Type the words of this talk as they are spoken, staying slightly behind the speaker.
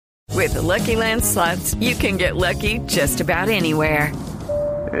With the Lucky Land Slots, you can get lucky just about anywhere.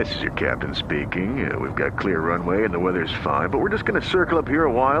 This is your captain speaking. We've got clear runway and the weather's fine, but we're just going to circle up here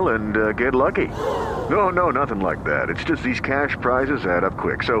a while and get lucky. No, nothing like that. It's just these cash prizes add up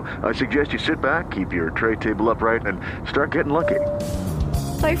quick. So I suggest you sit back, keep your tray table upright, and start getting lucky.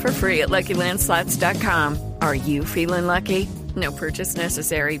 Play for free at LuckyLandSlots.com. Are you feeling lucky? No purchase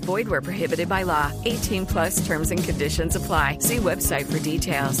necessary. Void where prohibited by law. 18 plus terms and conditions apply. See website for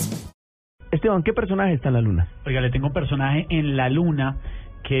details. Esteban, ¿qué personaje está en la luna? Oiga, le tengo un personaje en la luna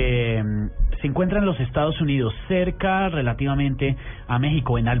que se encuentra en los Estados Unidos, cerca relativamente a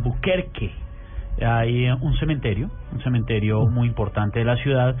México, en Albuquerque. Hay un cementerio muy importante de la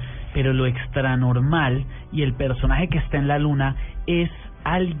ciudad, pero lo extranormal y el personaje que está en la luna es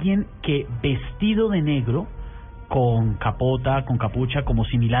alguien que, vestido de negro, con capota, con capucha, como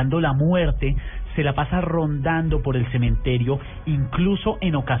similando la muerte, se la pasa rondando por el cementerio, incluso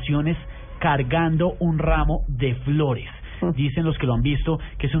en ocasiones cargando un ramo de flores. Dicen los que lo han visto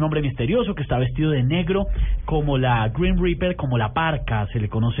que es un hombre misterioso, que está vestido de negro, como la Grim Reaper, como la parca, se le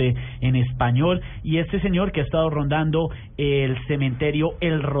conoce en español. Y este señor que ha estado rondando el cementerio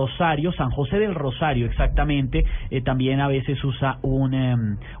El Rosario, San José del Rosario exactamente, también a veces usa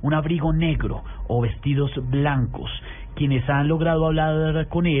un abrigo negro o vestidos blancos. Quienes han logrado hablar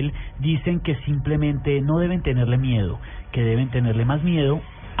con él dicen que simplemente no deben tenerle miedo, que deben tenerle más miedo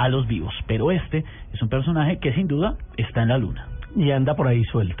a los vivos, pero este es un personaje que sin duda está en la luna y anda por ahí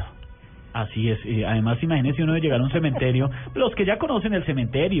suelto. Así es. Además, imagínese uno de llegar a un cementerio, los que ya conocen el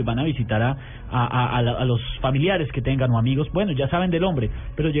cementerio y van a visitar a los familiares que tengan o amigos, bueno, ya saben del hombre,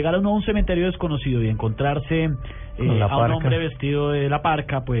 pero llegar a uno a un cementerio desconocido y encontrarse a un hombre vestido de la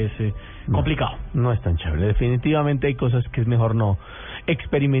parca, pues complicado. No es tan chévere. Definitivamente hay cosas que es mejor no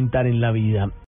experimentar en la vida.